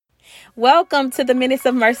Welcome to the Minutes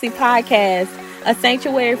of Mercy podcast, a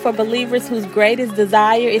sanctuary for believers whose greatest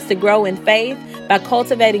desire is to grow in faith by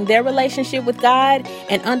cultivating their relationship with God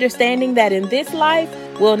and understanding that in this life,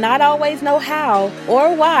 we'll not always know how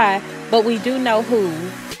or why, but we do know who.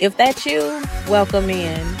 If that's you, welcome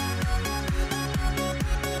in.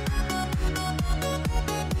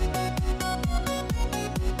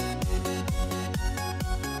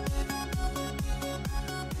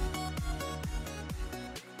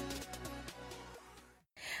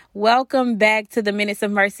 Welcome back to the Minutes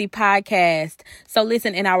of Mercy podcast. So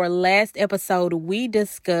listen, in our last episode, we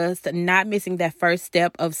discussed not missing that first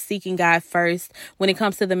step of seeking God first when it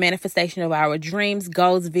comes to the manifestation of our dreams,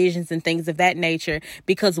 goals, visions, and things of that nature,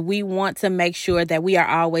 because we want to make sure that we are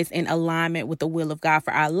always in alignment with the will of God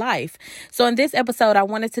for our life. So in this episode, I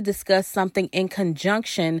wanted to discuss something in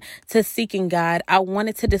conjunction to seeking God. I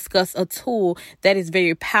wanted to discuss a tool that is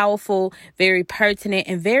very powerful, very pertinent,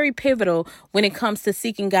 and very pivotal when it comes to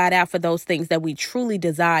seeking God out for those things that we truly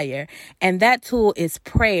desire. And that tool is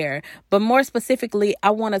prayer. But more specifically, I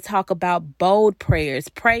want to talk about bold prayers,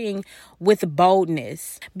 praying with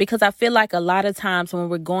boldness, because I feel like a lot of times when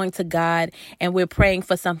we're going to God and we're praying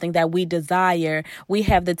for something that we desire, we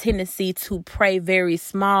have the tendency to pray very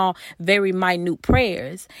small, very minute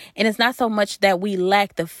prayers. And it's not so much that we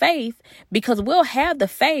lack the faith, because we'll have the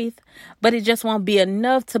faith, but it just won't be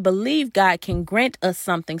enough to believe God can grant us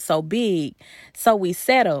something so big. So we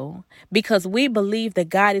settle because we believe that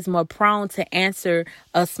God is more prone to answer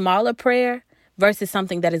a smaller prayer versus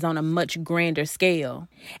something that is on a much grander scale.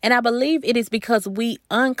 And I believe it is because we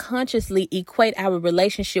unconsciously equate our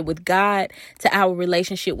relationship with God to our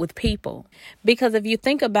relationship with people. Because if you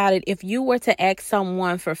think about it, if you were to ask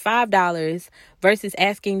someone for $5 versus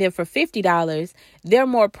asking them for $50, they're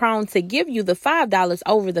more prone to give you the $5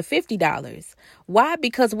 over the $50. Why?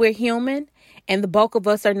 Because we're human. And the bulk of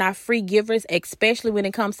us are not free givers, especially when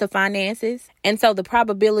it comes to finances. And so the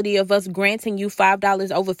probability of us granting you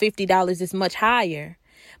 $5 over $50 is much higher.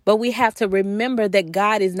 But we have to remember that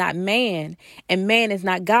God is not man and man is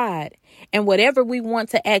not God. And whatever we want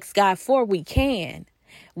to ask God for, we can.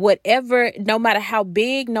 Whatever, no matter how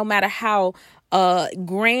big, no matter how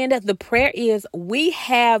grand the prayer is, we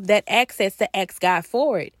have that access to ask God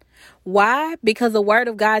for it. Why? Because the word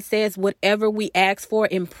of God says whatever we ask for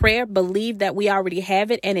in prayer, believe that we already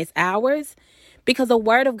have it and it's ours. Because the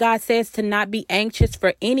word of God says to not be anxious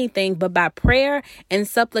for anything, but by prayer and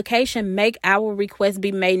supplication, make our requests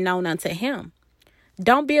be made known unto him.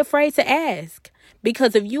 Don't be afraid to ask,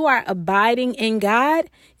 because if you are abiding in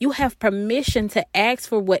God, you have permission to ask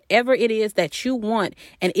for whatever it is that you want,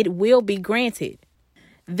 and it will be granted.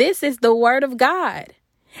 This is the word of God.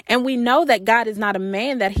 And we know that God is not a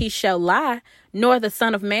man that he shall lie, nor the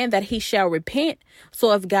son of man that he shall repent.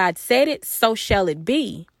 So if God said it, so shall it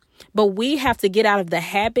be. But we have to get out of the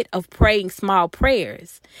habit of praying small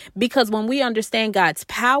prayers, because when we understand God's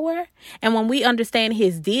power and when we understand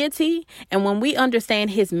his deity and when we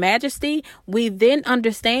understand his majesty, we then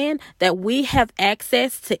understand that we have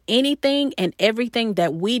access to anything and everything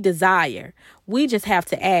that we desire. We just have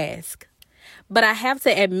to ask. But I have to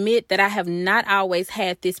admit that I have not always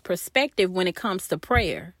had this perspective when it comes to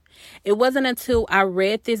prayer. It wasn't until I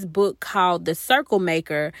read this book called The Circle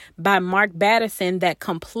Maker by Mark Batterson that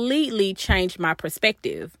completely changed my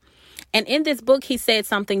perspective. And in this book, he said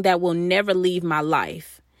something that will never leave my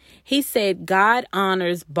life. He said, God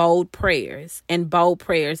honors bold prayers and bold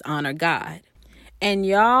prayers honor God. And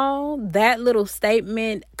y'all, that little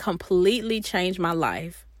statement completely changed my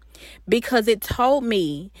life. Because it told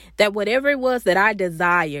me that whatever it was that I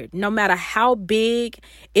desired, no matter how big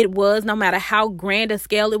it was, no matter how grand a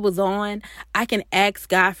scale it was on, I can ask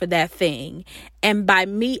God for that thing. And by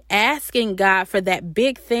me asking God for that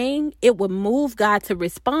big thing, it would move God to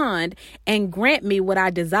respond and grant me what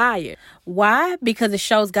I desire. Why? Because it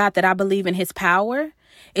shows God that I believe in his power.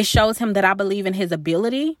 It shows him that I believe in his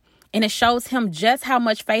ability. And it shows him just how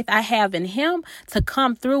much faith I have in him to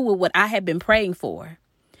come through with what I have been praying for.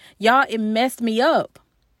 Y'all, it messed me up,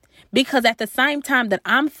 because at the same time that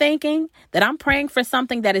I'm thinking that I'm praying for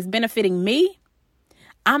something that is benefiting me,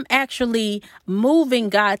 I'm actually moving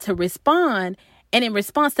God to respond. And in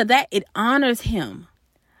response to that, it honors him.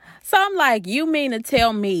 So I'm like, you mean to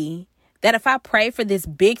tell me that if I pray for this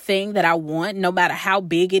big thing that I want, no matter how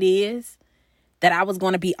big it is, that I was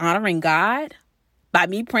going to be honoring God by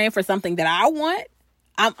me praying for something that I want?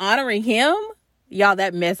 I'm honoring him? Y'all,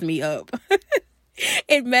 that messed me up.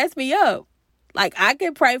 It messed me up. Like, I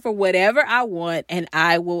can pray for whatever I want and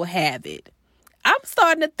I will have it. I'm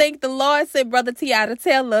starting to think the Lord sent Brother T.I. to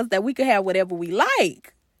tell us that we can have whatever we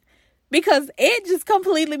like, because it just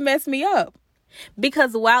completely messed me up.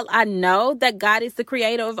 Because while I know that God is the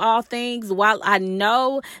creator of all things, while I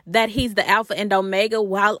know that he's the Alpha and Omega,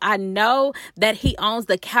 while I know that he owns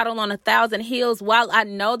the cattle on 1,000 hills, while I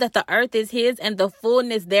know that the earth is his and the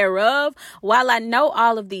fullness thereof, while I know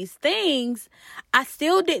all of these things, I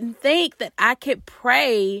still didn't think that I could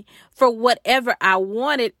pray for whatever I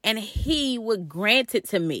wanted and he would grant it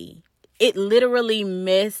to me. It literally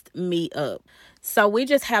messed me up. So we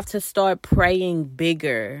just have to start praying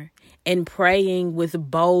bigger and praying with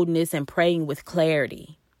boldness and praying with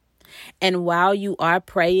clarity. And while you are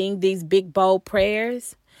praying these big, bold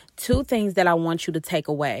prayers, 2 things that I want you to take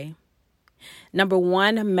away. Number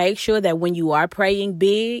 1, make sure that when you are praying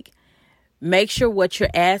big, make sure what you're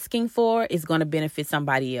asking for is going to benefit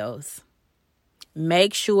somebody else.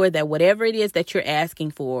 Make sure that whatever it is that you're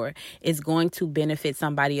asking for is going to benefit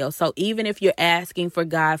somebody else. So even if you're asking for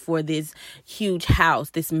God for this huge house,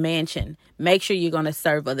 this mansion, make sure you're going to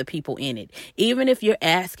serve other people in it. Even if you're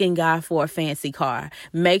asking God for a fancy car,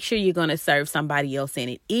 make sure you're going to serve somebody else in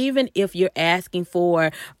it. Even if you're asking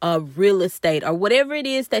for real estate or whatever it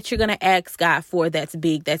is that you're going to ask God for that's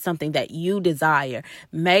big, that's something that you desire,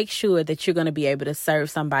 make sure that you're going to be able to serve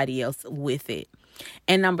somebody else with it.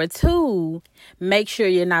 And number 2, make sure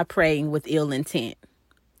you're not praying with ill intent.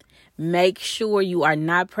 Make sure you are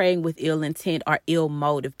not praying with ill intent or ill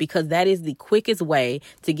motive, because that is the quickest way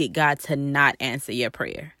to get God to not answer your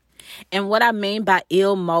prayer. And what I mean by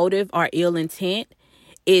ill motive or ill intent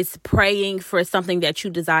is praying for something that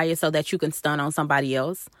you desire so that you can stun on somebody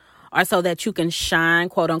else, or so that you can shine,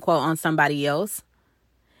 quote unquote, on somebody else,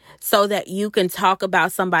 so that you can talk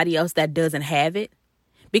about somebody else that doesn't have it.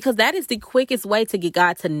 Because that is the quickest way to get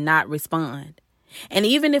God to not respond. And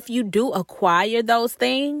even if you do acquire those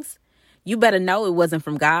things, you better know it wasn't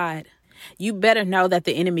from God. You better know that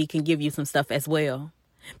the enemy can give you some stuff as well.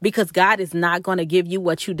 Because God is not going to give you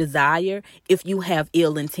what you desire if you have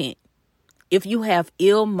ill intent. If you have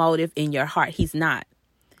ill motive in your heart, he's not.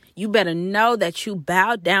 You better know that you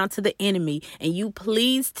bowed down to the enemy and you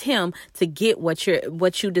pleased him to get what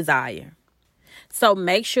you desire. So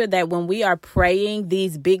make sure that when we are praying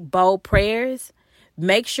these big, bold prayers,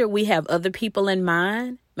 make sure we have other people in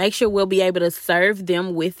mind. Make sure we'll be able to serve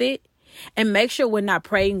them with it. And make sure we're not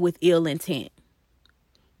praying with ill intent.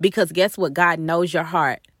 Because guess what? God knows your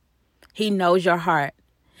heart. He knows your heart.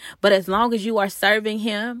 But as long as you are serving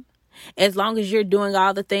him, as long as you're doing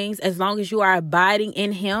all the things, as long as you are abiding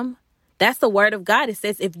in him, that's the word of God. It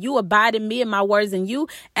says, if you abide in me and my words in you,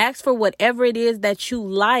 ask for whatever it is that you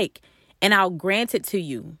like, and I'll grant it to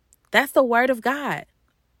you. That's the word of God.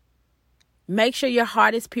 Make sure your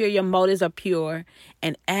heart is pure, your motives are pure,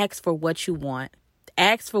 and ask for what you want.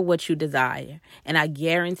 Ask for what you desire, and I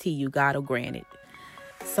guarantee you God will grant it.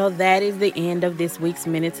 So that is the end of this week's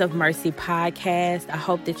Minutes of Mercy podcast. I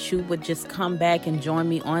hope that you would just come back and join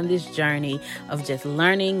me on this journey of just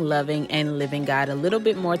learning, loving, and living God a little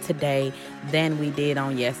bit more today than we did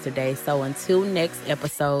on yesterday. So until next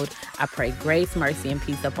episode, I pray grace, mercy, and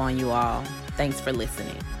peace upon you all. Thanks for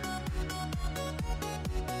listening.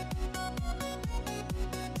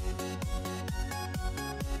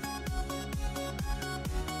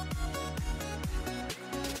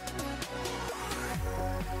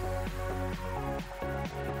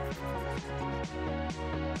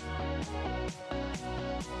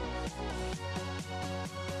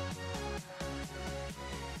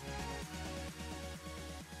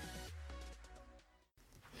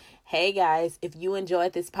 Hey guys, if you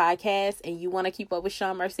enjoyed this podcast and you want to keep up with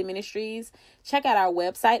Sean Mercy Ministries, check out our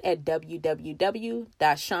website at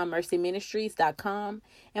www.seanmercyministries.com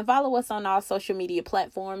and follow us on all social media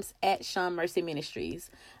platforms at Sean Mercy Ministries.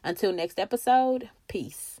 Until next episode,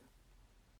 peace.